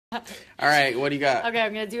All right, what do you got? Okay,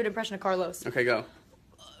 I'm gonna do an impression of Carlos. Okay, go.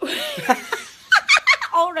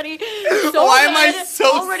 Already so Why good. am I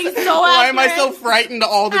so already so Why am I so accurate. frightened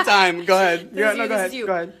all the time? Go ahead. This No, is go ahead. you.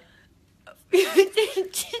 Go ahead.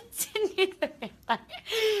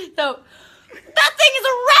 So, that thing is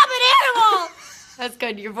a rabid animal! That's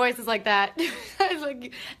good. Your voice is like that. It's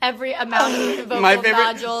like every amount of vocal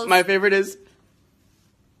nodules. My favorite is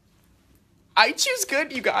I choose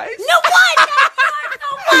good, you guys. No, what? No, you're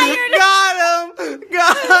so fired.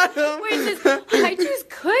 Got him. Wait, I choose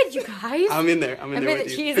good, you guys. I'm in there. I'm in there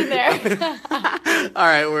with you. He's in there. All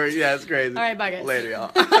right, it's crazy. All right, bye guys. Later,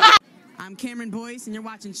 y'all. I'm Cameron Boyce, and you're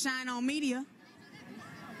watching Shine On Media.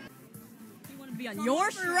 You want to be on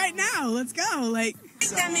your For right now, let's go. Like,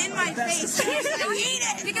 them in my face. Eat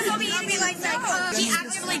it because I'll be eating like that. She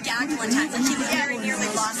actively gagged one time, and she nearly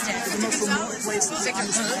lost it.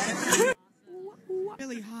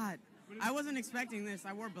 really hot. I wasn't expecting this.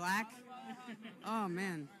 I wore black. Oh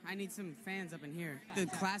man, I need some fans up in here. The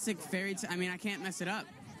classic fairy tale. I mean, I can't mess it up.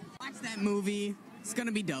 Watch that movie. It's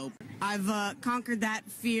gonna be dope. I've conquered that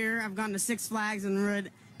fear. I've gone to Six Flags and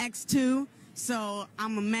rode X2, so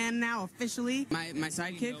I'm a man now officially. My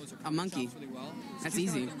sidekick, a monkey. That's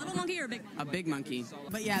easy. A little monkey or a big? A big monkey.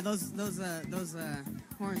 But yeah, those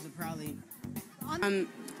horns are probably.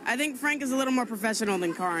 I think Frank is a little more professional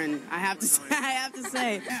than Karin. I have to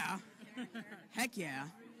say. Yeah. Heck yeah.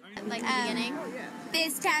 Like the beginning.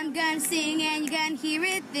 This time gonna sing and you're gonna hear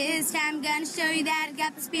it. This time gonna show you that I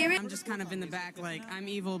got the spirit. I'm just kind of in the back like, I'm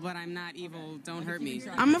evil, but I'm not evil. Don't hurt me.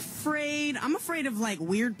 I'm afraid of like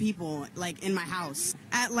weird people like in my house.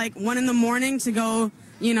 At like 1 in the morning to go,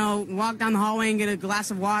 walk down the hallway and get a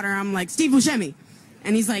glass of water. I'm like, Steve Buscemi.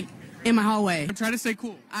 And he's like in my hallway. Try to stay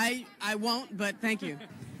cool. I won't, but thank you.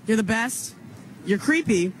 You're the best. You're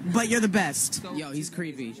creepy, but you're the best. Yo, he's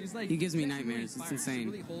creepy. He gives me nightmares. It's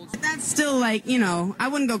insane. That's still like, I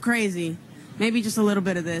wouldn't go crazy. Maybe just a little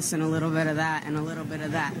bit of this and a little bit of that and a little bit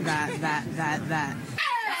of that.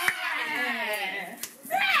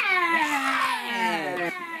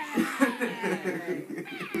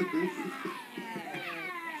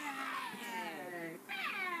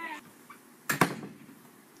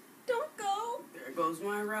 Don't go. There goes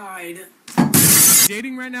my ride.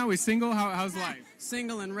 Dating right now? Is single? How's life?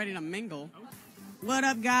 Single and ready to mingle. What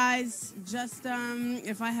up, guys? Just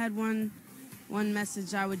if I had one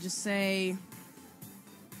message, I would just say,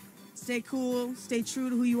 stay cool, stay true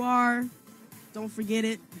to who you are. Don't forget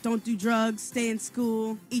it. Don't do drugs. Stay in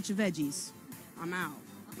school. Eat your veggies. I'm out.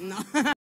 No.